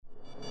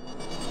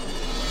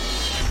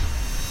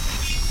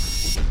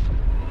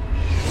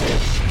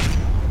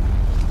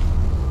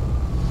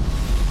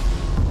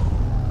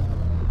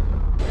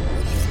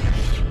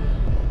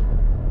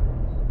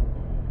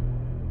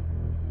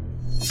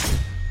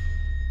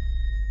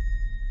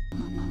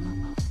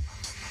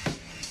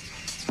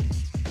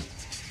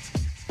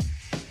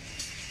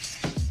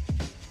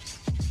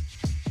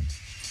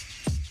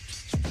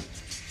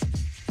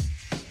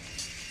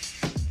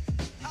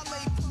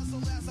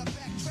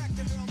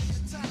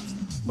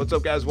What's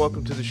up, guys?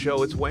 Welcome to the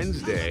show. It's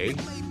Wednesday.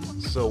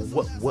 So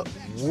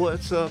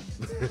what's up?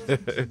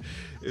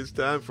 It's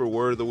time for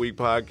Word of the Week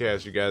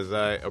podcast, you guys.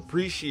 I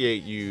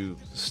appreciate you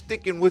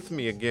sticking with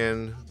me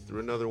again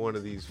through another one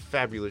of these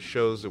fabulous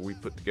shows that we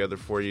put together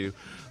for you.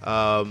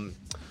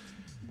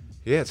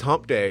 It's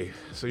hump day.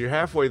 So you're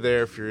halfway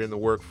there if you're in the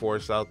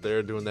workforce out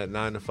there doing that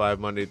 9 to 5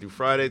 Monday through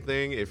Friday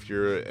thing. If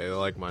you're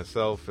like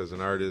myself as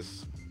an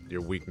artist, your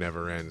week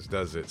never ends,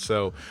 does it?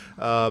 So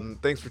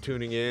thanks for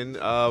tuning in.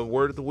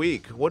 Word of the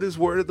Week. What is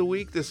Word of the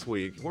Week this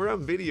week? We're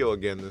on video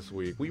again this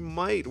week. We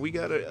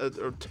got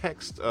a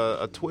text,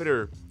 a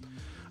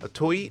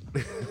tweet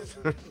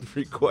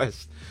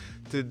request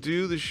to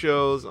do the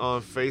shows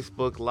on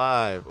Facebook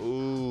Live.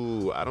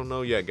 Ooh, I don't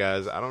know yet,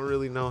 guys. I don't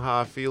really know how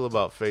I feel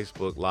about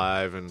Facebook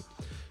Live, and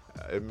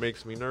it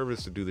makes me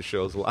nervous to do the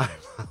shows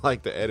live. I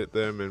like to edit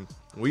them, and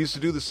we used to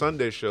do the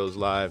Sunday shows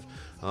live,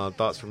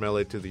 Thoughts from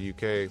LA to the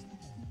UK.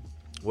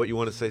 What You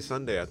Want to Say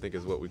Sunday, I think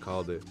is what we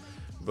called it.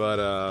 But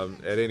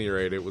at any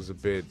rate, it was a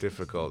bit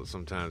difficult.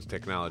 Sometimes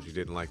technology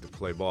didn't like to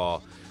play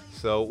ball.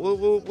 So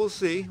we'll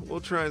see. We'll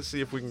try and see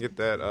if we can get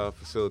that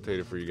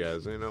facilitated for you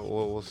guys.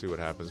 We'll see what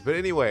happens. But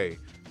anyway,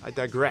 I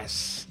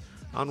digress.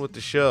 On with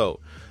the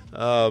show.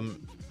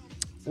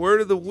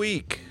 Word of the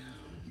week.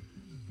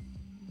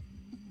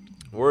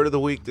 Word of the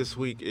week this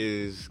week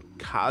is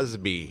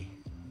COSBY.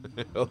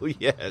 Oh,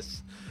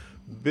 yes.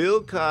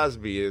 Bill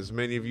Cosby, as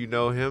many of you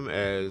know him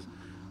as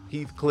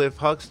Heathcliff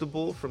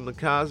Huxtable from The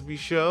Cosby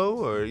Show,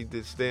 or he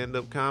did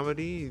stand-up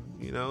comedy.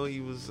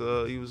 He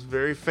was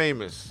very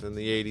famous in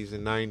the 80s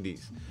and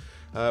 90s.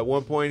 At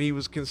one point, he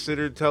was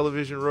considered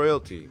television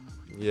royalty.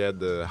 He had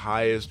the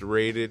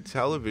highest-rated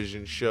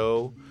television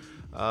show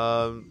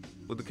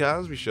with The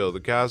Cosby Show.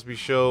 The Cosby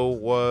Show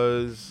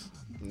was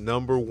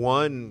number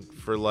one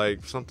for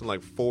something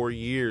like 4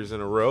 years in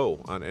a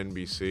row on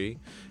NBC,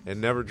 and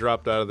never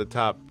dropped out of the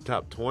top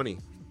 20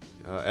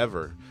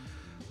 ever.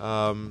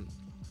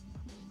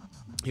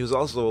 He was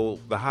also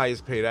the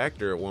highest paid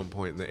actor at one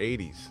point in the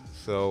 80s.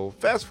 So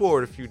fast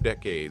forward a few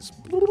decades.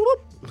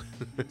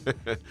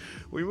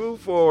 We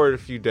move forward a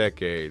few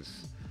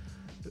decades.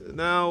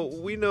 Now,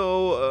 we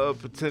know a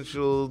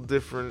potential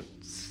different,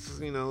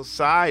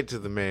 side to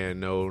the man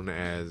known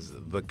as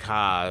the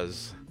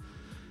Cos.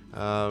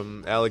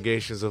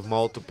 Allegations of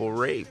multiple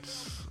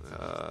rapes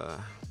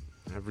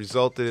have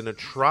resulted in a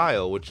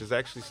trial, which has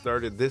actually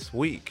started this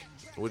week,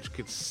 which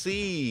could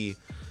see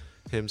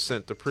him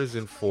sent to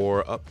prison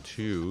for up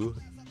to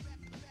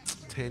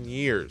 10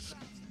 years.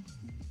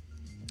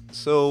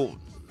 So,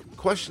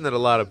 question that a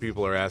lot of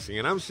people are asking,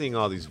 and I'm seeing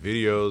all these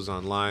videos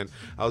online.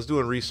 I was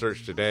doing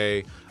research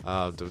today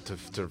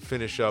to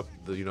finish up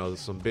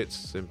some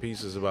bits and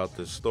pieces about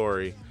this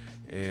story,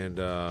 and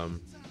I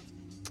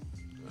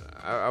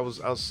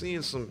was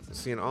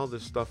seeing all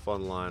this stuff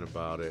online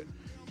about it,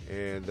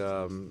 and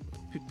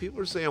people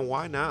are saying,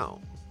 why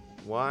now?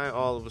 Why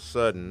all of a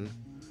sudden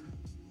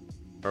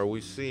are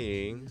we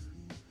seeing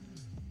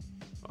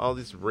all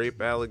these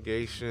rape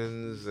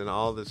allegations and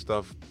all this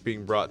stuff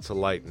being brought to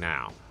light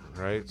now,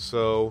 right?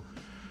 So,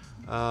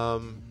 I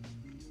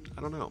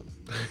don't know.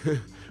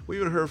 We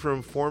even heard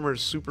from former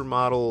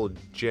supermodel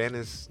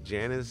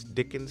Janice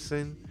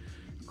Dickinson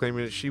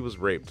claiming that she was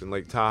raped in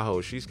Lake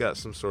Tahoe. She's got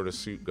some sort of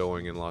suit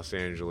going in Los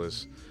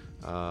Angeles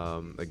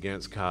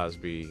against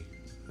Cosby.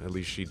 At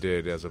least she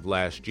did as of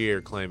last year,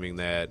 claiming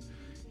that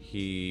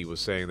he was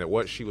saying that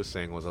what she was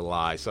saying was a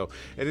lie. So,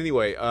 and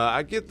anyway,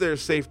 I get their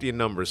safety in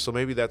numbers, so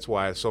maybe that's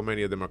why so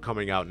many of them are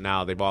coming out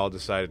now. They've all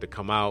decided to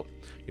come out,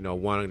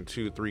 1,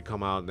 2, 3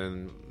 come out,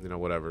 and then,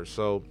 whatever.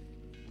 So,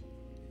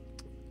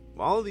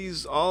 all of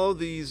these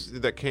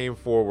that came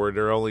forward,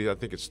 there are only, I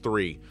think it's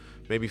 3,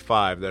 maybe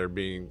 5 that are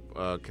being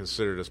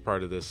considered as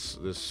part of this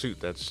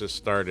suit that's just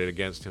started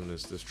against him,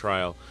 this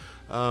trial.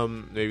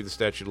 Maybe the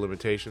statute of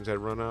limitations had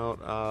run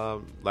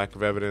out, lack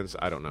of evidence,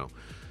 I don't know.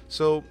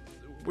 So,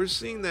 we're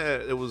seeing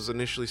that it was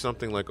initially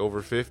something like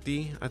over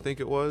 50, I think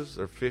it was,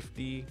 or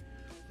 50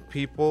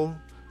 people.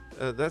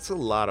 That's a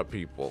lot of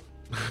people.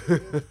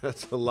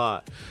 That's a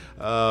lot.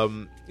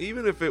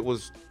 Even if it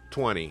was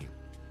 20.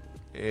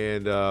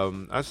 And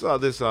I saw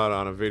this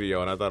on a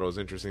video, and I thought it was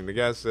interesting. The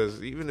guy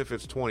says, even if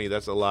it's 20,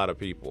 that's a lot of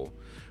people.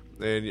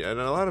 And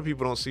a lot of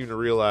people don't seem to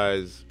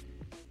realize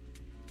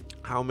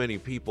how many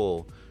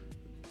people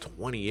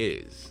 20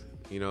 is.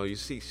 You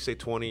say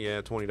 20, yeah,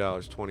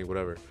 $20, 20,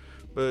 whatever.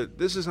 But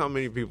this is how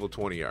many people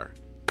 20 are.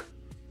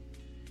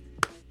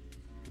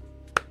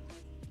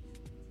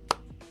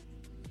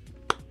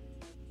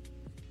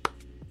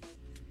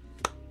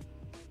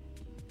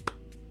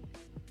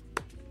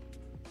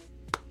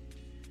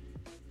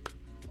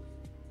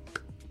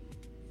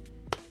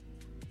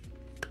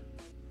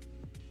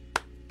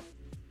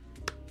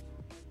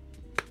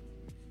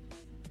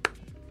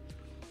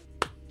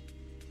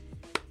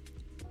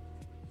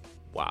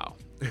 Wow.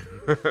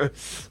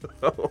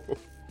 So,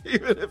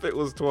 even if it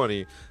was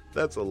 20,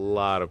 that's a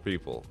lot of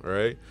people,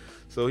 right?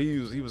 So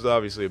he was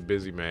obviously a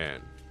busy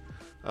man.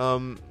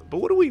 But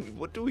what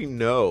do we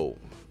know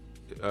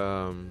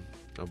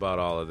about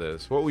all of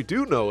this. What we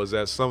do know is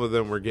that some of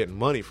them were getting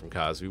money from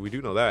Cosby. We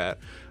do know that,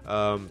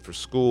 for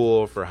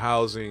school, for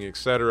housing,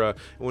 etc.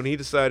 When he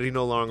decided he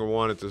no longer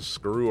wanted to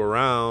screw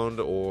around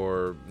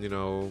or,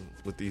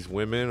 with these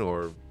women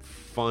or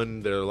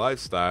fund their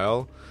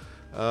lifestyle,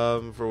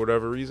 for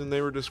whatever reason,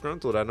 they were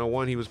disgruntled. I know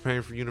one, he was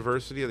paying for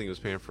university. I think he was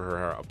paying for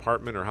her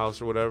apartment or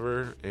house or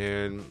whatever.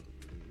 And,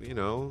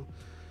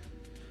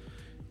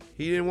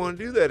 he didn't want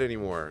to do that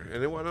anymore.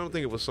 And I don't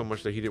think it was so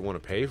much that he didn't want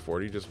to pay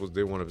for it. He just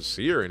didn't want to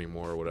see her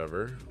anymore or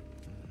whatever.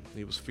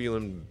 He was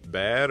feeling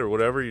bad or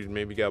whatever. He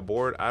maybe got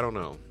bored. I don't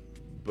know.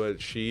 But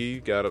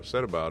she got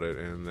upset about it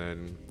and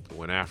then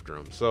went after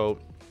him. So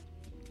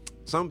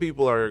some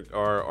people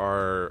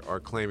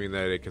are claiming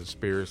that a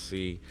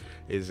conspiracy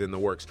is in the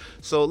works.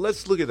 So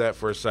let's look at that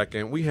for a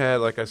second. We had,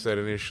 like I said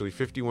initially,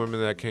 50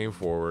 women that came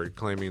forward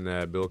claiming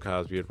that Bill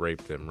Cosby had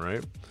raped them,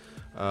 right?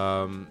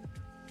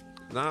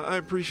 Now, I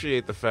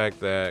appreciate the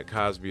fact that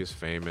Cosby is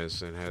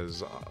famous and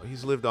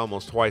he's lived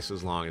almost twice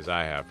as long as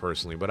I have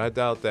personally, but I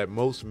doubt that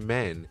most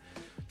men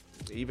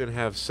even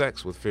have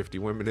sex with 50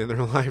 women in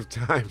their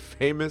lifetime,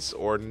 famous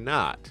or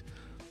not,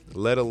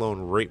 let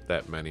alone rape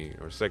that many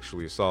or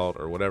sexually assault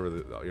or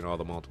whatever all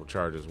the multiple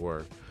charges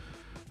were.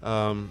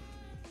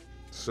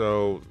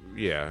 So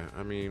yeah,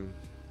 I mean,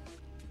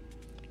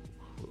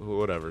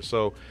 whatever.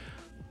 So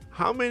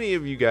how many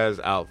of you guys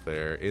out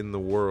there in the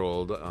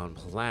world on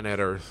planet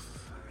Earth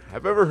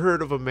have ever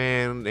heard of a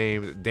man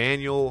named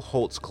Daniel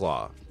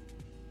Holtzclaw?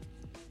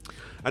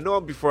 I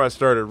know before I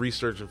started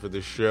researching for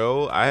this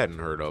show, I hadn't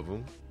heard of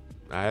him.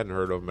 I hadn't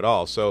heard of him at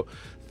all. So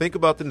think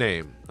about the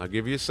name. I'll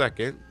give you a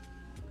second.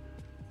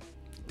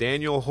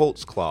 Daniel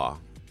Holtzclaw.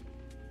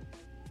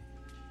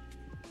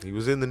 He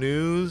was in the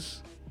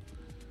news.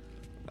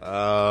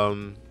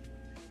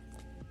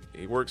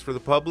 He works for the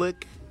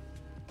public.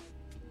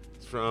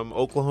 He's from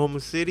Oklahoma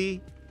City.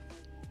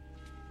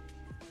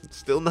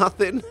 Still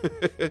nothing.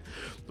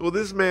 Well,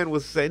 this man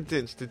was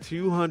sentenced to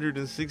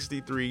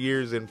 263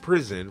 years in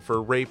prison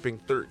for raping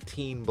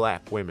 13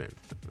 black women.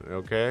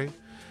 Okay?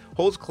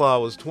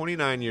 Holtzclaw was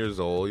 29 years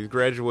old. He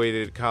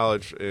graduated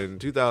college in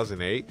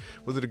 2008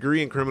 with a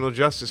degree in criminal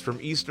justice from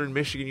Eastern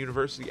Michigan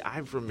University.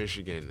 I'm from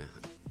Michigan.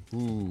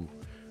 Ooh.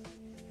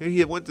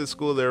 He went to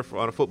school there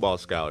on a football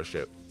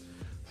scholarship.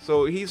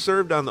 So he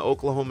served on the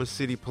Oklahoma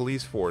City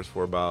police force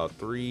for about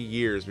 3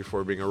 years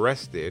before being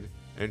arrested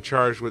and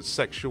charged with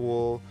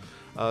serial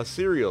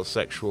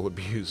sexual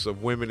abuse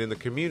of women in the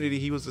community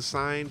he was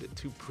assigned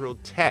to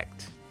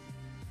protect.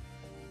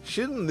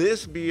 Shouldn't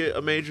this be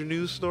a major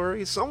news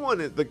story?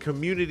 Someone the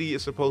community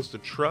is supposed to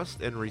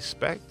trust and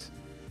respect.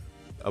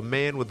 A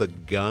man with a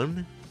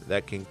gun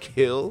that can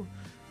kill,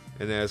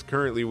 and as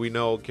currently we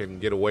know can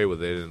get away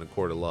with it in a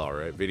court of law,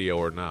 right? Video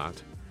or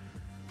not.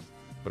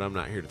 But I'm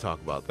not here to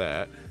talk about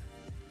that.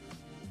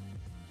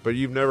 But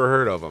you've never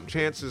heard of him.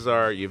 Chances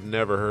are you've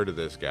never heard of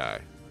this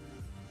guy.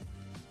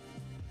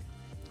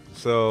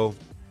 So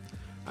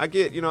I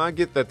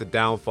get that the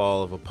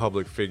downfall of a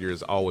public figure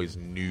is always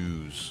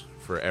news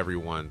for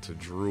everyone to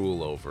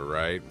drool over,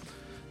 right?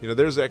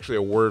 There's actually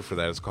a word for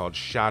that. It's called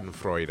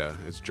Schadenfreude.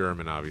 It's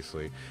German,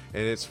 obviously,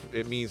 and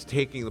it means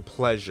taking the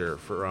pleasure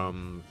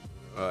from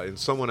in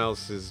someone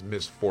else's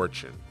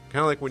misfortune.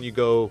 Kind of like when you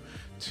go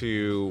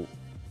to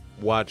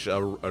watch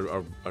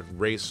a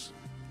race.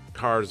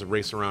 Cars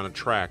race around a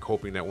track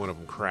hoping that one of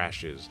them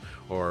crashes,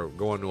 or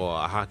going to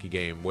a hockey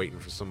game waiting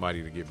for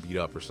somebody to get beat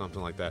up or something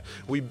like that.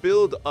 We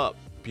build up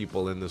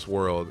people in this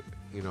world,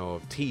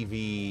 of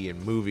TV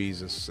and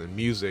movies and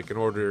music in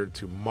order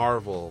to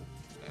marvel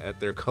at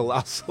their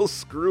colossal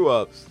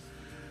screw-ups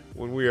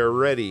when we are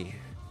ready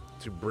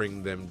to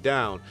bring them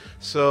down.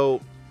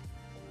 So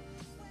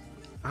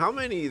how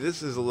many,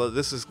 this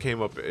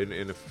came up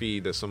in a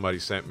feed that somebody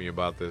sent me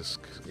about this,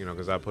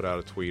 because I put out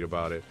a tweet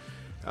about it.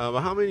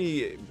 How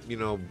many,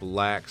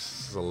 black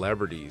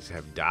celebrities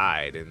have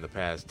died in the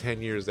past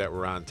 10 years that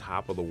were on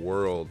top of the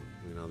world?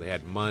 They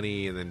had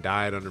money and then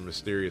died under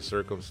mysterious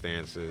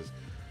circumstances.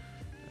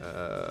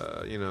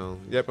 But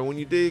when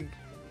you dig,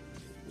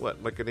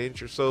 like an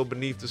inch or so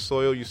beneath the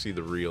soil, you see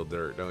the real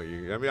dirt, don't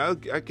you? I mean,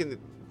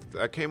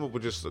 I came up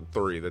with just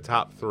the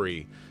top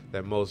three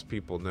that most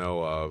people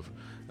know of.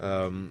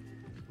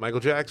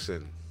 Michael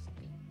Jackson.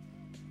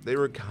 They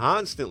were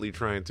constantly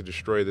trying to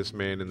destroy this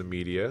man in the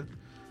media.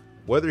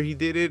 Whether he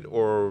did it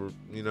or,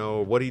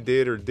 what he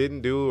did or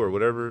didn't do or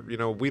whatever,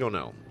 we don't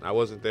know. I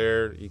wasn't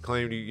there. He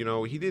claimed,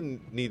 he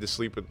didn't need to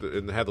sleep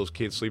and have those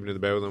kids sleeping in the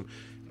bed with him.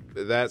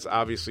 That's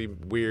obviously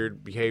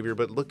weird behavior,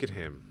 but look at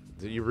him.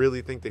 Do you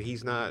really think that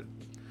he's not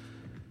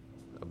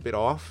a bit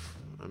off?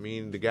 I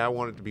mean, the guy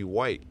wanted to be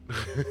white.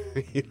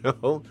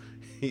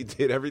 He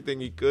did everything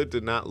he could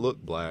to not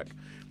look black.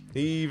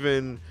 He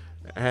even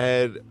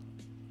had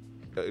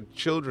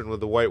children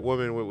with a white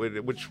woman,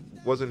 which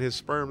wasn't his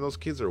sperm. Those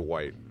kids are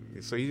white.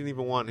 So he didn't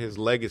even want his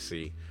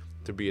legacy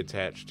to be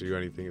attached to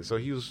anything. So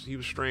he was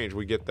strange.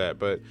 We get that.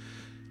 But,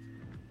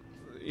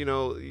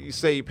 you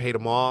say he paid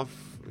him off.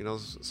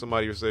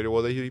 Somebody would say,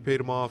 well, he paid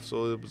him off.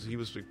 So he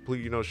was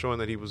showing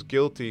that he was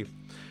guilty.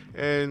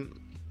 And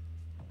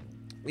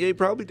Yeah, he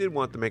probably did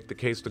want to make the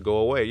case to go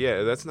away.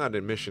 Yeah, that's not an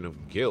admission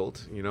of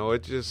guilt.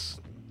 It's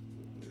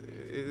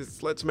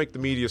let's make the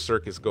media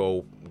circus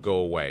go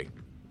away,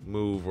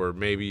 move, or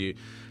maybe,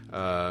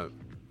 who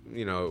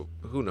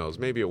knows?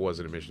 Maybe it was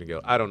an admission of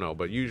guilt. I don't know,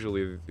 but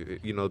usually,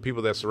 the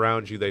people that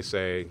surround you, they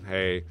say,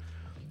 hey,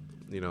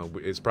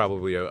 it's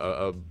probably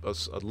a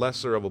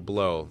lesser of a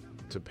blow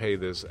to pay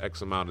this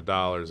X amount of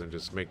dollars and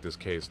just make this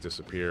case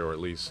disappear, or at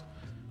least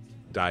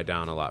die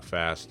down a lot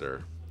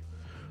faster.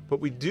 What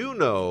we do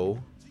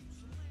know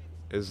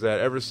is that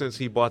ever since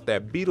he bought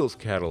that Beatles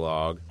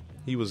catalog,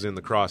 he was in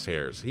the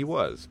crosshairs. He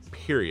was,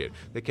 period.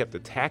 They kept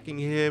attacking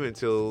him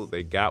until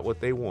they got what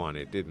they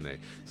wanted, didn't they?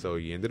 So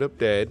he ended up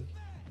dead.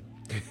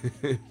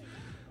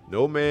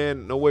 No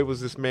way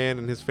was this man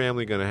and his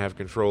family going to have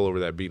control over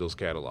that Beatles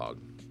catalog.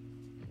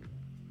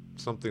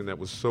 Something that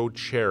was so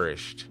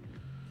cherished.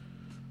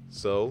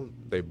 So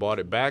they bought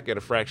it back at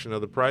a fraction of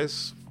the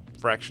price,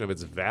 fraction of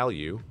its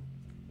value.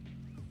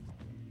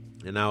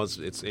 And now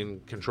it's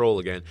in control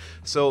again.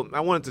 So I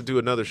wanted to do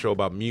another show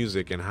about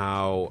music and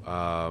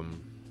how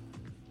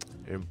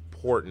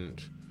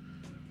important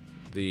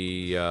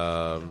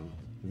the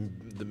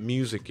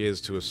music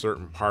is to a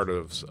certain part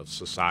of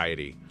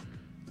society.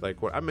 Like,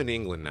 I'm in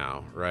England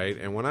now, right?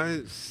 And when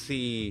I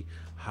see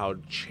how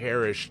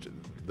cherished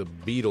the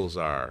Beatles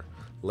are,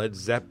 Led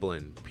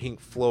Zeppelin, Pink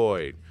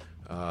Floyd,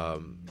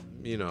 all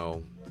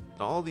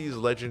these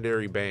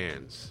legendary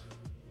bands.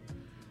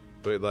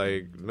 But,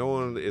 no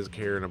one is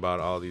caring about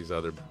all these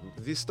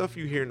stuff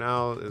you hear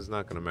now is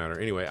not going to matter.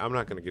 Anyway, I'm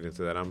not going to get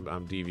into that.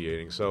 I'm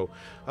deviating. So,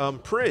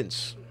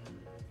 Prince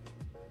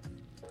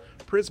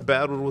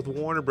battled with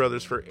Warner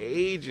Brothers for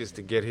ages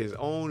to get his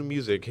own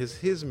music,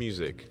 his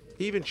music.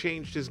 He even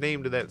changed his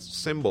name to that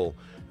symbol,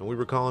 and we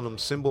were calling him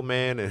Symbol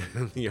Man,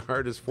 and the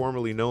artist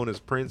formerly known as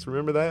Prince.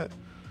 Remember that?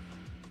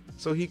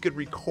 So he could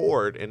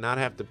record and not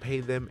have to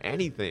pay them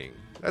anything.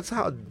 That's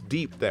how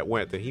deep that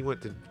went. That he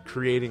went to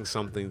creating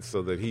something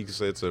so that he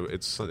said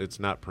it's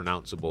not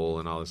pronounceable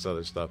and all this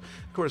other stuff.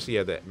 Of course, he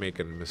had to make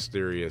a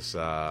mysterious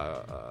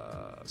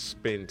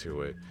spin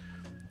to it.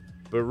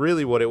 But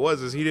really, what it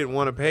was is he didn't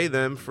want to pay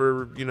them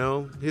for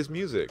his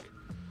music.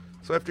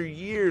 So after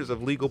years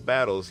of legal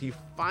battles, he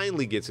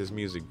finally gets his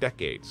music.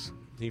 Decades.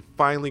 He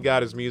finally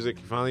got his music.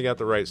 He finally got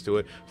the rights to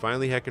it.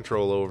 Finally had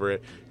control over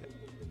it.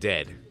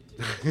 Dead.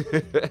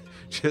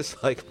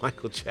 Just like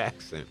Michael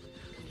Jackson.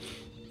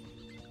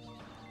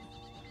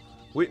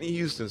 Whitney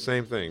Houston,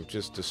 same thing.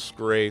 Just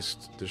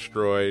disgraced,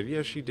 destroyed.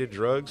 Yeah, she did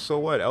drugs. So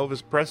what?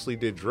 Elvis Presley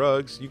did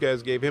drugs. You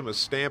guys gave him a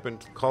stamp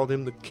and called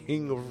him the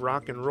king of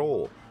rock and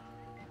roll.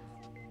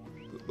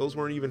 Those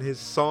weren't even his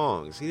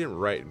songs. He didn't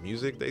write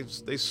music.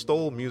 They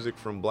stole music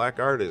from black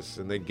artists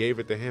and they gave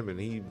it to him, and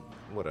he,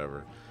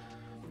 whatever.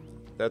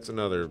 That's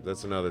another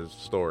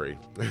story.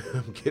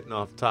 I'm getting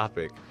off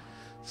topic.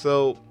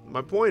 So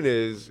my point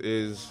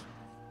is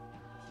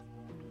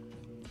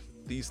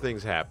these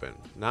things happen.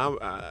 Now,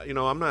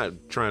 I'm not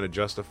trying to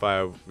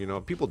justify,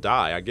 people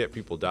die. I get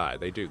people die.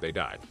 They do. They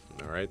died.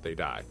 All right. They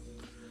died.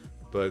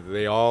 But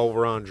they all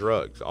were on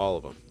drugs. All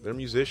of them. They're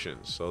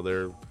musicians. So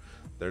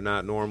they're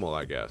not normal,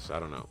 I guess. I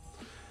don't know.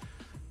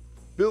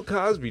 Bill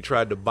Cosby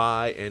tried to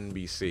buy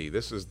NBC.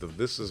 This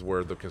is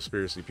where the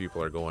conspiracy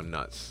people are going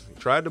nuts. He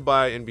tried to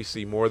buy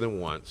NBC more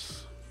than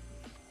once.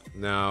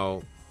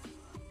 Now,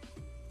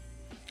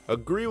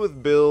 agree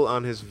with Bill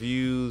on his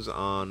views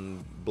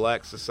on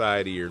black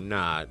society or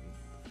not,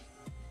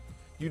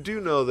 you do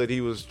know that he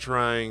was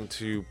trying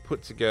to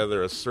put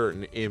together a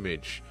certain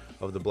image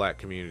of the black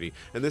community.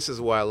 And this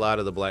is why a lot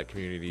of the black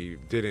community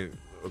didn't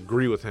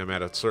agree with him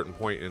at a certain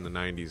point in the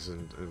 90s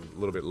and a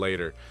little bit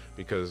later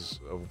because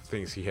of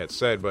things he had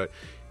said. But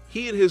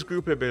he and his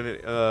group had been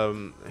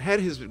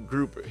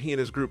he and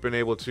his group been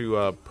able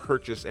to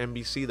purchase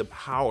NBC. The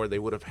power they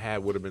would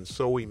have been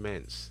so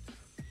immense.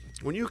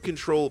 When you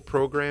control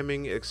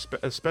programming,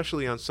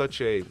 especially on such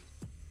a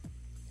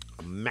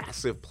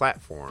massive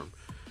platform,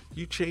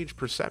 you change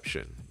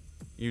perception.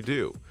 You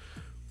do.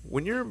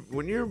 When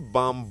you're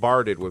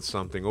bombarded with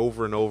something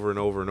over and over and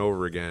over and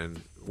over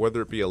again,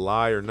 whether it be a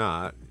lie or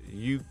not,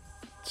 you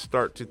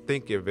start to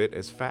think of it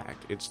as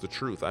fact. It's the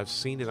truth. I've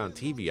seen it on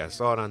TV. I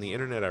saw it on the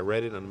internet. I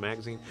read it on a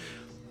magazine.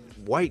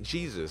 White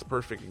Jesus,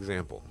 perfect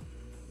example.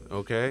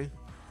 Okay?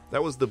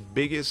 That was the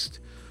biggest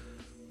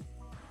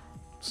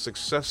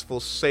successful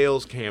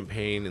sales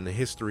campaign in the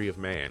history of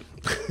man.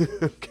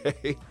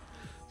 Okay?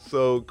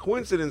 So,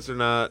 coincidence or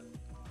not,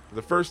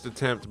 the first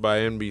attempt by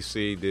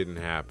NBC didn't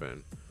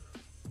happen.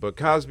 But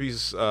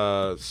Cosby's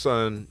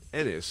son,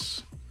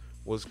 Ennis,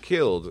 was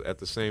killed at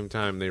the same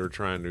time they were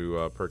trying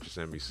to purchase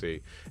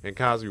NBC. And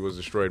Cosby was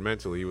destroyed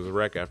mentally. He was a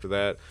wreck after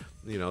that.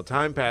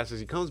 Time passes.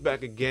 He comes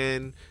back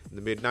again in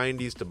the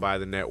mid-90s to buy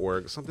the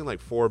network. Something like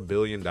 $4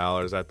 billion,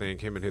 I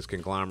think. Him and his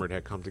conglomerate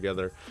had come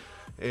together.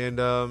 And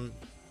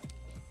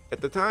at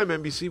the time,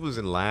 NBC was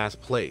in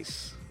last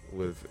place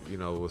with,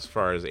 as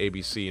far as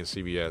ABC and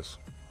CBS.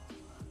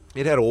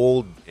 It had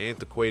old,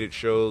 antiquated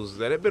shows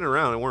that had been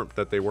around. It weren't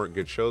that they weren't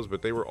good shows,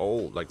 but they were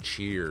old, like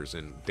Cheers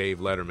and Dave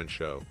Letterman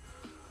show.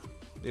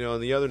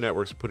 And the other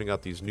networks are putting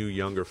out these new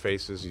younger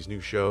faces, these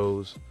new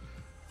shows.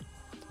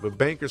 But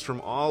bankers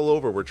from all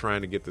over were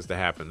trying to get this to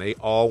happen. They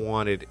all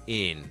wanted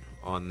in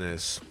on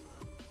this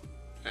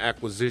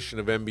acquisition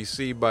of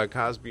NBC by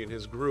Cosby and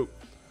his group.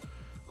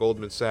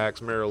 Goldman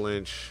Sachs, Merrill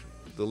Lynch,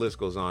 the list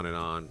goes on and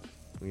on.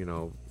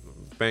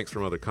 Banks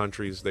from other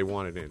countries, they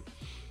wanted in.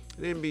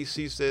 And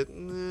NBC said,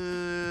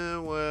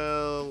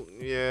 well,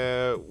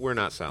 yeah, we're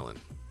not selling.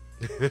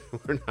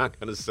 We're not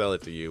going to sell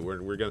it to you.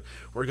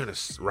 We're gonna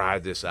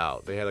ride this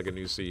out. They had like a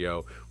new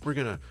CEO. We're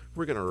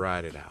gonna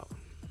ride it out.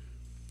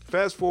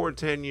 Fast forward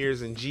 10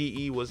 years, and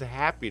GE was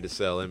happy to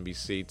sell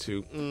NBC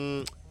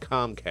to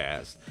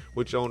Comcast,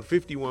 which owned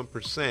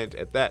 51%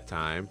 at that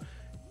time,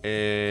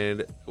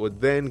 and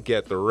would then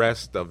get the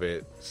rest of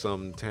it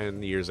some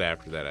 10 years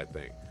after that, I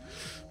think.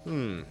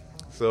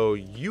 So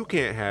you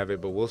can't have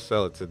it, but we'll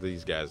sell it to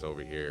these guys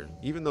over here.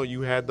 Even though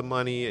you had the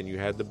money and you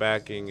had the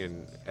backing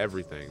and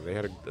everything. They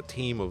had a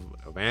team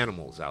of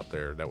animals out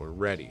there that were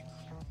ready.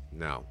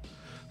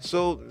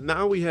 So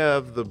now we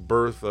have the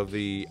birth of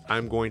the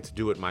I'm going to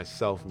do it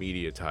myself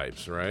media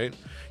types, right?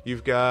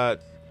 You've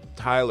got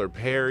Tyler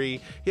Perry.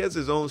 He has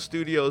his own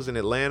studios in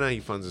Atlanta. He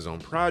funds his own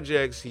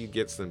projects. He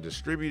gets them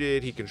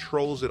distributed. He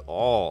controls it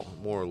all,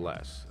 more or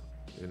less.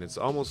 And it's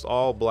almost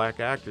all black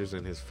actors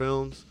in his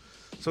films.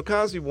 So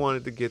Cosby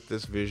wanted to get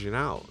this vision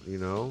out,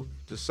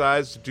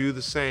 decides to do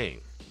the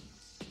same.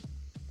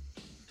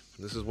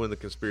 This is when the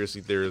conspiracy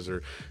theorists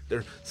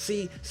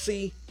see.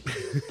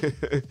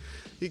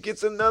 He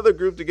gets another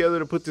group together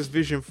to put this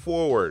vision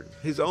forward.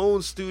 His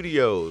own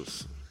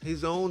studios,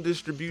 his own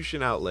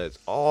distribution outlets,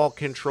 all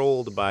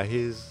controlled by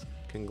his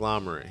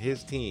conglomerate,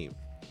 his team.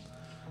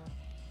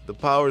 The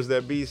powers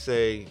that be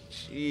say,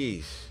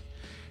 "Jeez,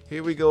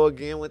 here we go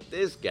again with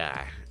this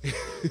guy."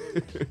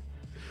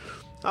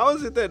 How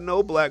is it that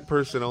no black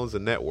person owns a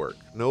network?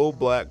 No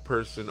black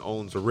person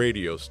owns a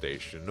radio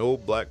station. No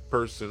black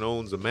person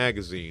owns a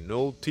magazine.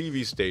 No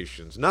TV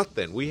stations.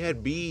 Nothing. We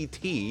had BET,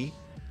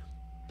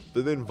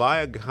 but then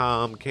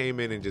Viacom came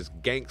in and just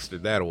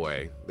gangstered that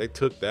away. They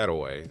took that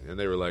away, and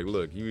they were like,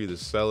 look, you either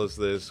sell us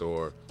this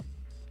or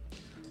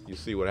you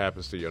see what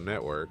happens to your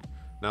network.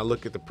 Now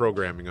look at the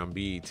programming on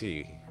BET.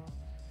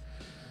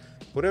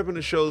 What happened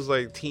to shows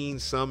like Teen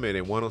Summit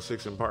and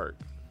 106 in Park?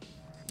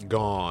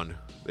 Gone.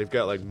 They've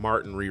got like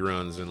Martin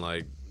reruns and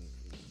like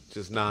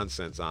just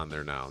nonsense on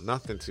there now.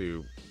 Nothing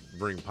to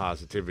bring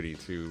positivity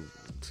to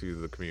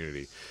the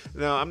community.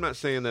 Now, I'm not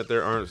saying that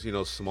there aren't,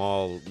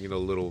 small,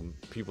 little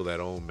people that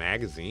own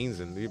magazines,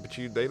 but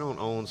they don't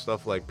own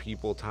stuff like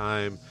People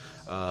Time,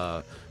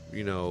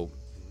 Newsweek.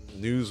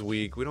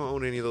 We don't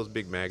own any of those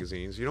big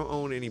magazines. You don't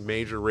own any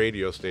major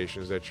radio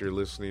stations that you're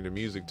listening to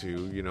music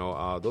to.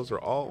 Those are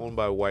all owned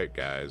by white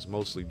guys,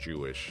 mostly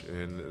Jewish.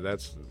 And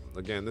that's,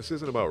 again, this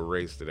isn't about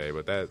race today,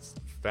 but that's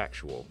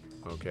factual,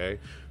 okay?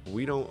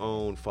 We don't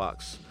own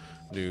Fox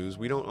News.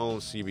 We don't own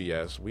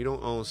CBS. We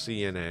don't own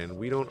CNN.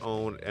 We don't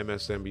own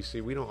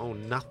MSNBC. We don't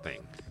own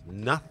nothing.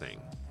 Nothing,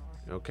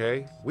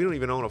 okay? We don't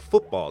even own a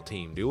football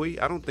team, do we?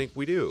 I don't think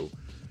we do.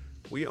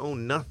 We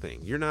own nothing.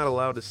 You're not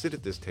allowed to sit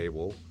at this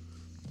table.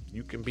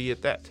 You can be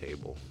at that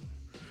table.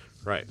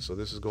 Right, so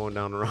this is going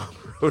down the wrong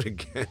road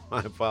again.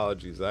 My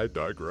apologies, I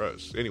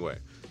digress. Anyway,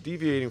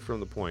 deviating from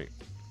the point.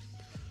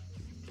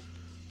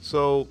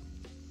 So,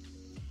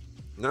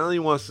 not only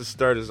wants to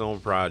start his own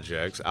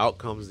projects, out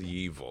comes the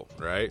evil,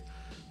 right?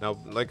 Now,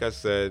 like I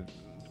said,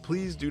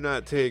 please do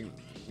not take,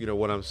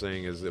 what I'm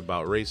saying is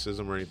about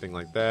racism or anything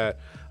like that,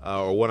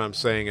 or what I'm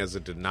saying as a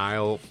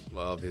denial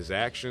of his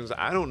actions.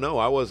 I don't know.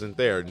 I wasn't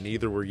there.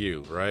 Neither were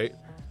you, right?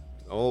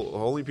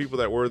 Only people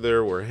that were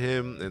there were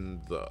him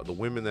and the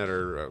women that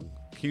are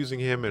accusing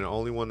him, and the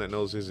only one that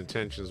knows his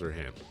intentions are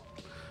him.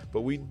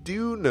 But we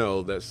do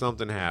know that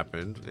something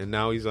happened, and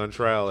now he's on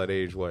trial at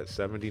age,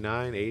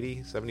 79,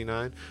 80,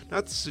 79?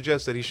 Not to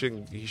suggest that he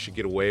should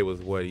get away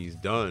with what he's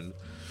done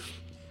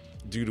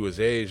due to his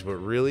age, but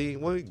really,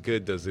 what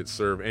good does it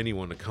serve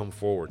anyone to come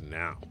forward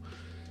now?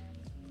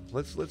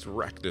 Let's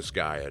wreck this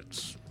guy at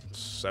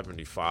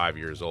 75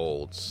 years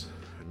old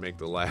and make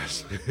the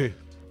last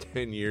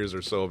 10 years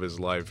or so of his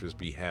life just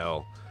be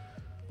hell.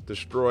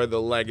 Destroy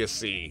the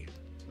legacy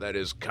that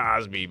is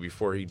Cosby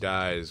before he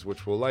dies,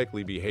 which will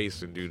likely be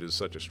hastened due to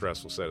such a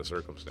stressful set of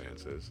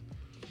circumstances.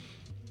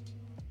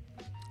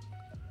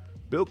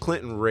 Bill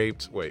Clinton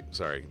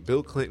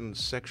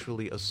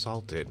sexually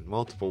assaulted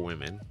multiple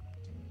women.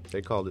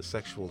 They called it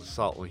sexual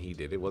assault when he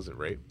did it. It wasn't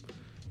rape.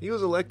 He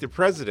was elected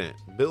president.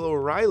 Bill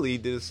O'Reilly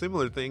did a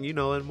similar thing, in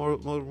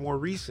more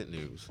recent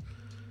news.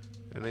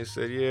 And they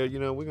said, yeah,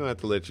 we're going to have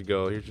to let you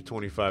go. Here's your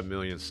 $25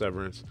 million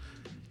severance.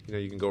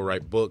 You can go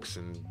write books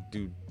and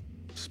do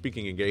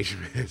speaking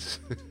engagements.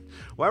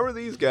 Why were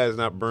these guys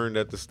not burned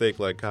at the stake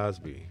like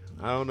Cosby?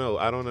 I don't know.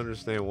 I don't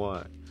understand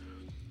why.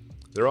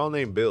 They're all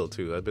named Bill,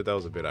 too. I bet that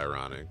was a bit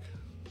ironic.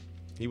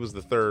 He was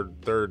the third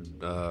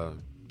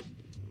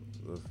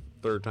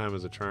time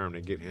as a charm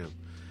to get him.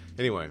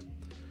 Anyway,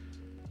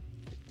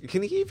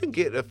 can he even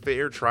get a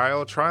fair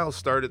trial? Trial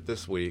started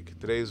this week.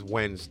 Today's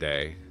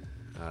Wednesday.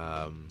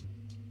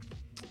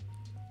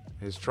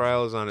 His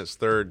trial is on its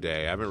third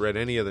day. I haven't read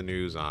any of the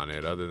news on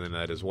it other than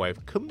that his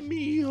wife,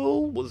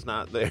 Camille, was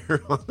not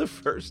there on the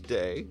first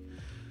day.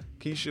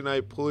 Keisha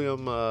Knight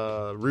Pulliam,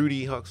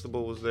 Rudy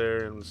Huxtable was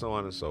there, and so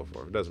on and so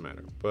forth. It doesn't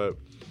matter. But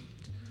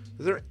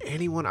is there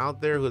anyone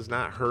out there who has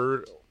not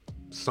heard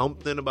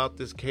something about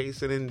this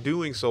case and in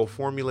doing so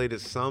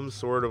formulated some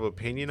sort of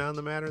opinion on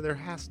the matter? There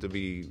has to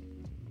be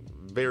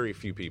very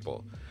few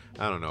people.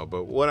 I don't know.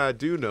 But what I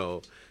do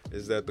know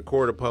is that the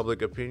court of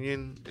public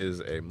opinion is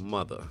a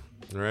mother.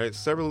 Right?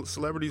 Several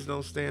celebrities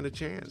don't stand a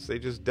chance. They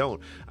just don't.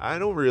 I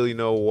don't really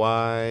know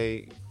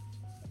why,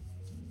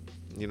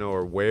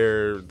 or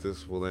where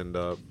this will end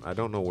up. I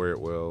don't know where it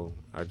will.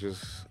 I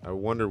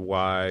wonder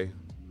why.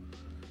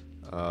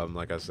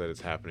 Like I said,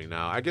 it's happening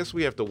now. I guess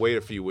we have to wait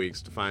a few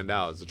weeks to find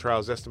out. The trial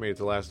is estimated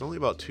to last only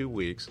about 2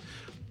 weeks.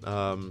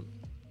 But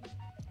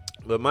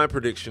my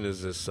prediction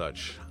is as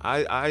such.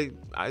 I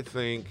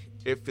think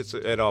if it's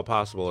at all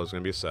possible, it's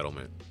going to be a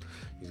settlement.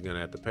 He's going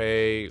to have to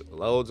pay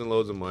loads and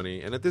loads of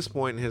money. And at this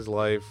point in his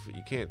life,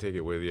 you can't take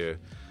it with you.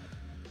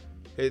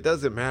 It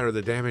doesn't matter.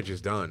 The damage is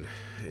done.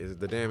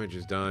 The damage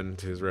is done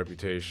to his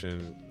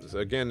reputation. So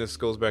again, this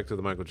goes back to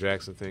the Michael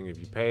Jackson thing. If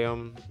you pay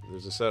him,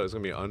 it's going to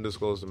be an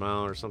undisclosed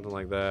amount or something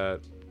like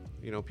that.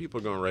 People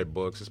are going to write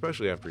books,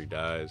 especially after he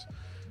dies.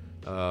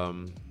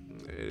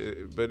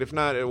 But if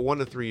not, 1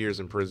 to 3 years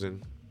in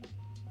prison.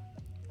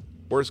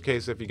 Worst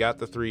case, if he got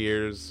the 3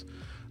 years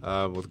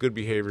with good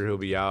behavior, he'll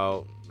be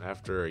out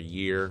after a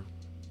year.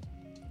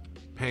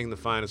 Paying the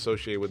fine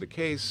associated with the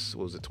case,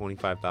 what was it,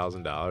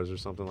 $25,000 or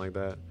something like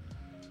that?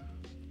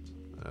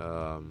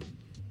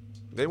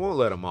 They won't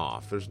let him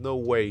off. There's no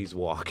way he's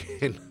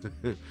walking.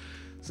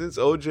 Since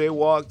OJ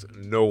walked,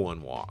 no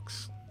one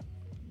walks.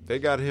 They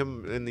got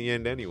him in the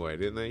end anyway,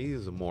 didn't they?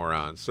 He's a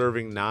moron.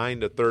 Serving 9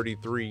 to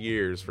 33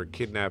 years for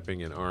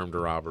kidnapping and armed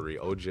robbery.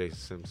 OJ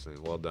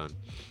Simpson. Well done.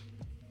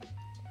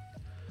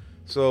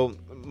 So,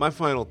 my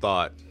final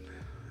thought.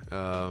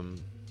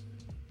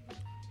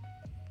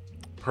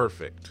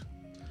 Perfect.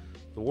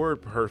 The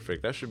word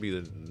perfect. That should be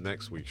the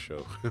next week's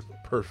show.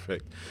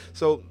 Perfect.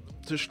 So,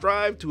 to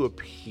strive to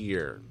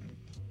appear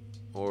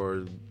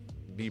or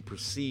be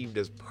perceived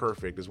as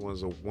perfect is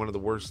one of the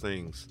worst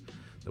things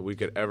that we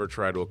could ever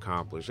try to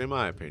accomplish, in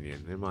my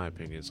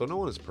opinion. So no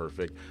one is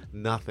perfect.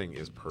 Nothing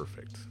is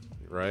perfect,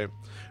 right?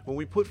 When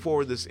we put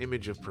forward this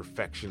image of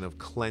perfection, of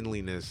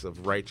cleanliness,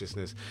 of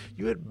righteousness,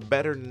 you had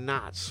better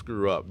not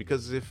screw up,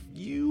 because if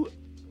you,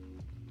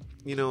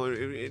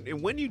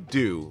 and when you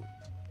do,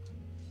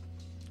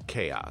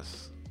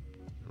 chaos,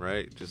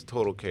 right? Just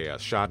total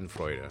chaos,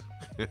 schadenfreude,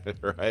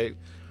 right?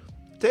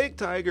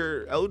 Take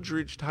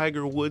Eldridge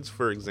Tiger Woods,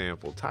 for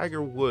example.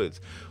 Tiger Woods,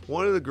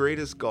 one of the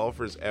greatest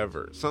golfers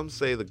ever. Some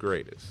say the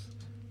greatest.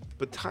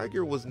 But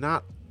Tiger was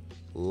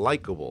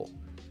likable.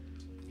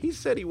 He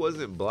said he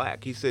wasn't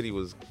black. He said he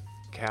was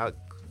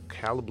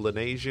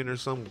Calablanasian or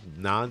some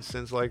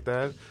nonsense like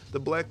that. The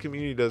black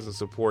community doesn't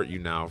support you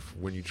now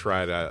when you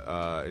try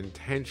to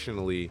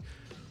intentionally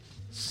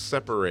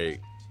separate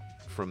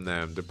from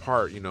them,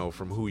 depart,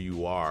 from who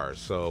you are.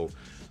 So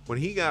when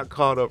he got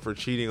caught up for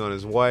cheating on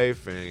his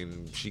wife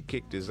and she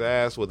kicked his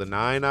ass with a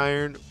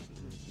 9-iron,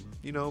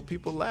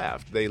 people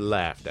laughed. They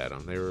laughed at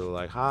him. They were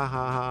like, ha,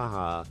 ha, ha,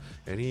 ha.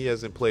 And he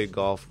hasn't played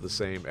golf the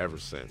same ever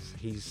since.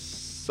 He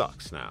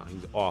sucks now.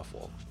 He's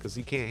awful because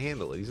he can't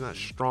handle it. He's not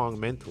strong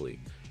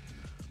mentally.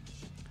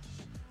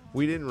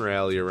 We didn't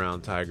rally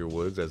around Tiger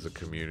Woods as a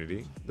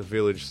community. The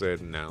village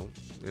said no.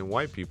 And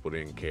white people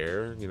didn't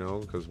care,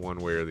 because one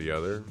way or the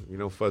other.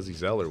 Fuzzy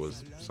Zeller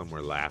was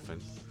somewhere laughing.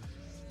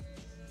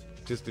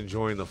 Just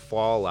enjoying the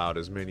fallout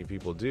as many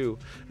people do.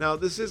 Now,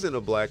 this isn't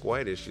a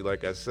black-white issue,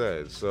 like I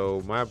said,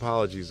 so my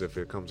apologies if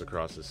it comes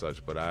across as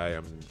such, but I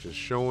am just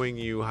showing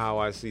you how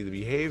I see the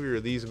behavior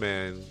of these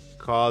men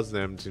cause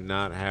them to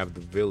not have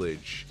the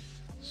village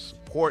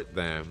support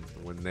them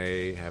when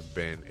they have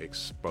been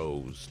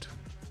exposed,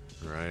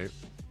 right?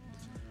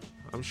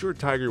 I'm sure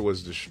Tiger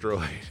was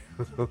destroyed.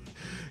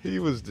 He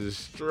was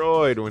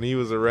destroyed when he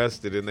was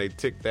arrested and they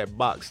ticked that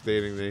box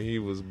stating that he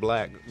was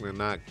black and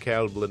not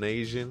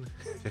Calablanasian.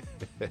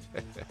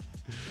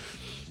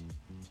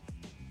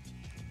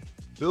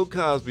 Bill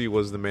Cosby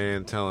was the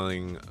man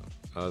telling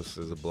us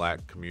as a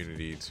black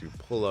community to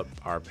pull up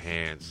our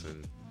pants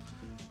and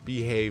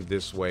behave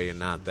this way and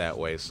not that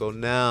way. So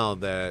now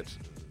that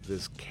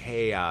this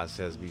chaos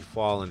has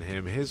befallen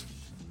him, he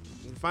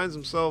finds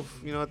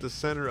himself, at the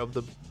center of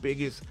the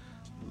biggest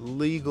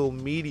legal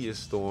media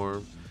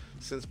storm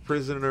since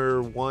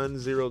prisoner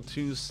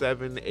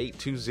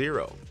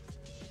 1027820,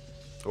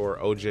 or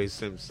OJ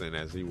Simpson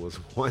as he was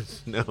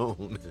once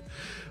known.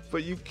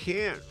 But you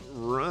can't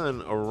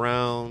run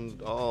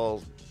around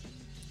all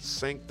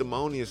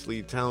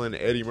sanctimoniously telling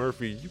Eddie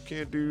Murphy you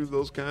can't do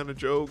those kind of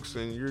jokes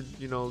and you're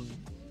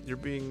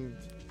being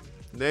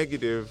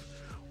negative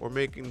or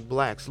making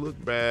blacks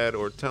look bad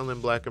or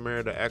telling Black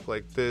America to act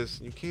like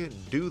this. You can't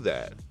do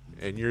that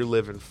and you're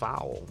living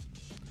foul.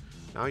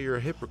 Now you're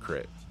a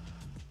hypocrite.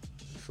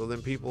 So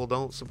then people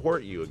don't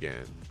support you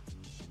again.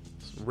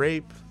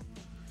 Rape,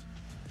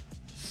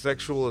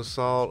 sexual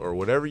assault or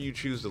whatever you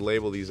choose to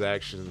label these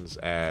actions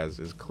as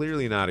is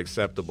clearly not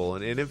acceptable.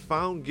 And if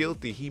found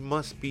guilty, he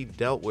must be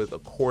dealt with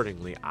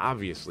accordingly,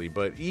 obviously.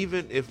 But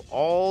even if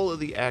all of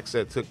the acts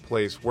that took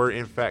place were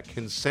in fact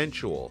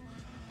consensual,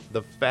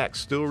 the fact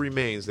still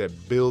remains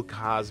that Bill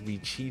Cosby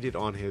cheated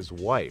on his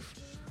wife.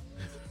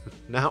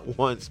 Not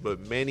once, but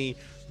many,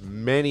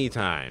 many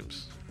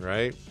times,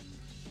 right?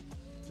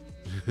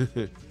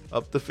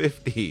 Up to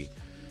 50.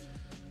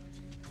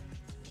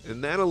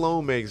 And that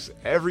alone makes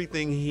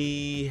everything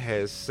he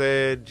has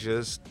said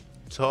just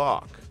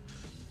talk.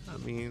 I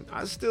mean,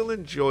 I still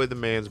enjoy the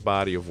man's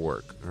body of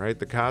work, right?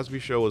 The Cosby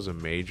Show was a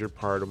major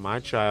part of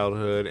my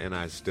childhood, and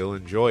I still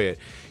enjoy it.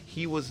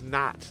 He was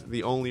not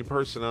the only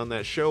person on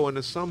that show, and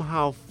to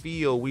somehow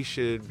feel we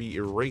should be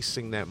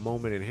erasing that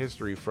moment in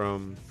history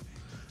from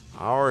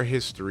our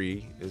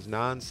history is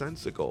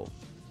nonsensical.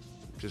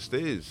 It just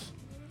is.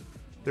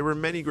 There were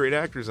many great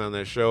actors on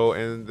that show,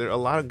 and a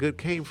lot of good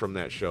came from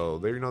that show.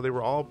 They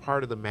were all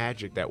part of the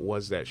magic that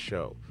was that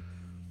show.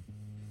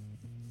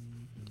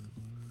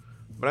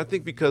 But I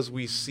think because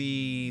we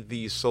see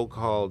these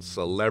so-called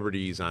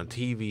celebrities on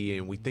TV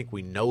and we think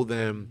we know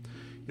them,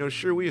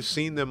 sure, we have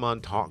seen them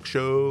on talk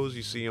shows.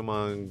 You see them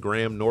on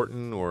Graham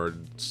Norton or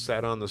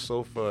sat on the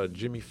sofa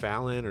Jimmy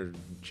Fallon or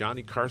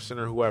Johnny Carson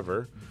or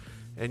whoever.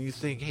 And you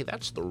think, hey,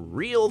 that's the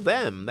real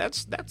them.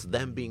 That's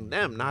them being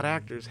them, not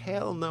actors.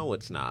 Hell no,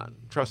 it's not.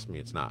 Trust me,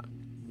 it's not.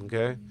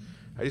 Okay?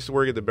 I used to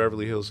work at the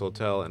Beverly Hills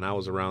Hotel, and I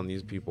was around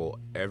these people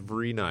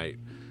every night.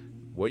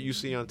 What you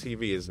see on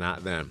TV is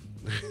not them.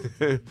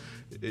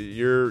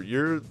 You're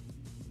here.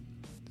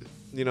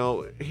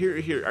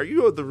 Are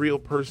you the real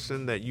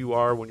person that you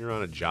are when you're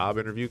on a job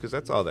interview? Because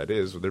that's all that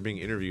is. They're being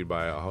interviewed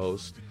by a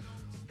host,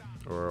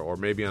 or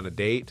maybe on a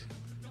date.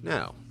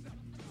 No,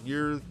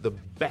 you're the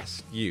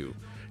best you.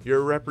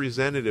 Your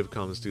representative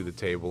comes to the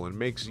table and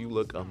makes you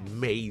look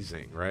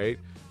amazing, right?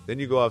 Then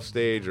you go off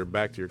stage or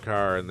back to your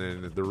car, and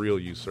then the real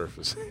you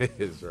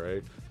surfaces,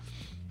 right?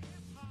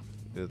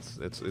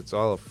 It's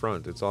all a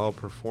front. It's all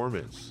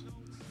performance.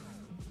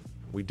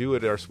 We do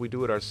it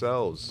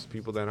ourselves.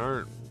 People that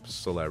aren't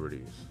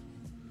celebrities.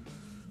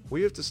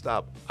 We have to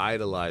stop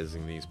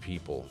idolizing these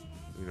people.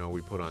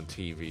 We put on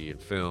TV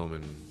and film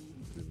and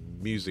the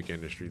music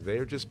industry.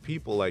 They're just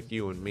people like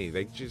you and me.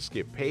 They just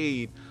get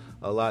paid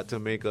a lot to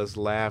make us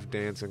laugh,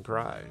 dance, and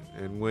cry.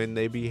 And when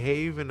they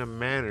behave in a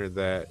manner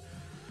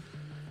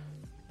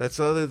that's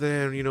other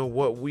than,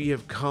 what we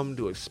have come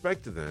to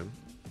expect of them,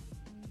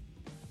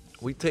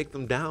 we take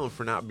them down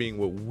for not being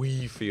what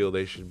we feel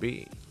they should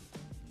be.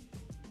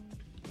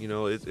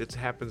 It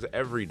happens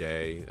every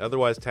day.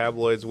 Otherwise,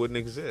 tabloids wouldn't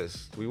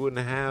exist. We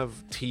wouldn't have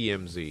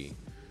TMZ.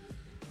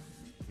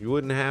 You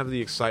wouldn't have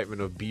the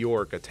excitement of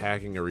Bjork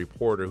attacking a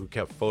reporter who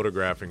kept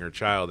photographing her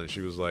child, and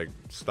she was like,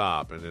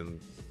 stop, and then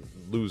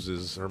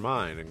loses her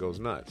mind and goes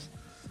nuts.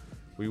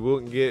 We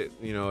wouldn't get,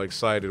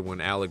 excited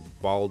when Alec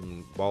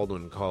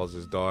Baldwin calls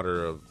his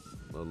daughter a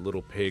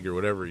little pig or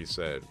whatever he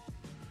said.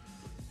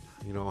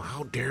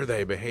 How dare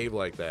they behave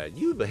like that?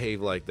 You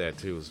behave like that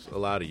too, a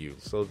lot of you.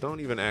 So don't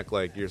even act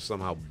like you're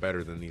somehow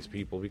better than these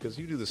people, because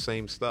you do the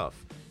same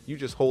stuff. You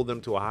just hold them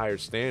to a higher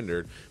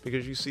standard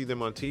because you see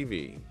them on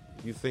TV.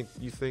 You think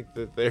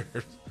that they're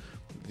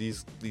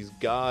these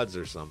gods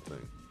or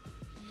something.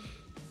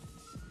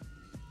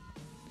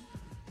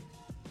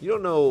 You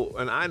don't know,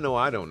 and I know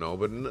I don't know,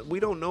 but we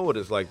don't know what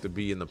it's like to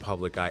be in the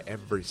public eye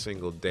every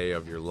single day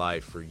of your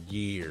life for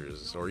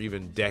years or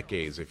even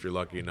decades if you're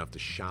lucky enough to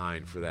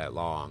shine for that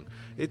long.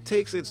 It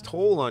takes its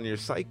toll on your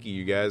psyche,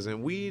 you guys,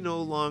 and we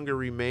no longer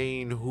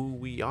remain who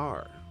we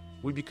are.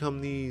 We become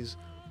these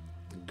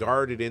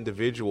guarded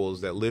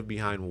individuals that live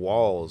behind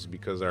walls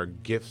because our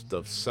gift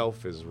of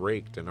self is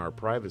raked and our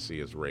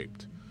privacy is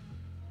raped.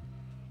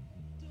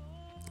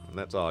 And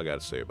that's all I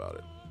got to say about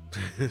it.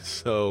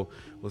 So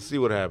we'll see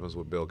what happens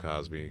with Bill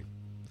Cosby.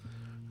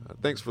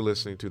 Thanks for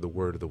listening to the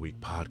Word of the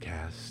Week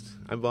podcast.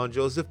 I'm Vaughn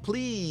Joseph.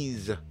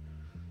 Please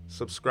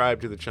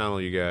subscribe to the channel,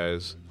 you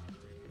guys,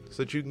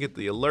 so that you can get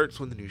the alerts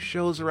when the new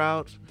shows are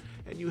out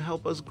and you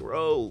help us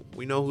grow.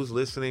 We know who's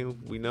listening.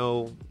 We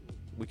know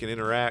we can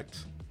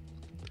interact.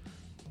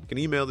 You can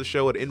email the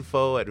show at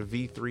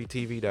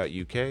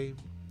info@v3tv.uk.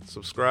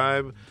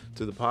 Subscribe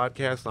to the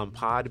podcast on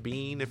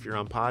Podbean if you're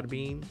on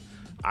Podbean.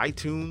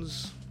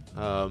 iTunes.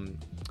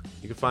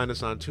 You can find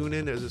us on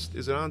TuneIn.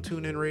 Is it on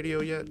TuneIn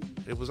Radio yet?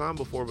 It was on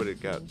before, but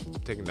it got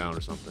taken down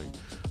or something.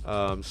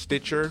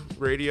 Stitcher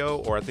Radio,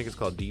 or I think it's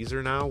called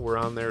Deezer now. We're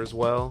on there as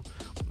well.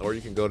 Or you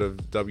can go to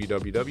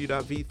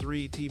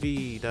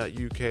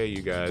www.v3tv.uk,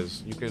 you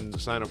guys. You can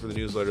sign up for the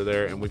newsletter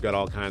there, and we've got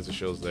all kinds of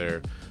shows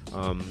there.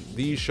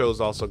 These shows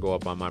also go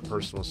up on my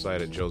personal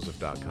site at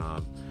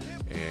joseph.com.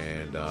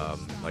 And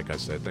like I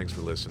said, thanks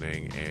for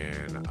listening,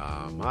 and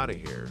I'm out of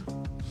here.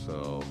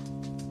 So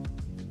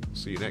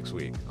see you next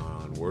week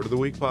on Word of the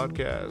Week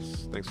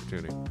podcast. Thanks for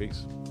tuning.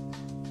 Peace.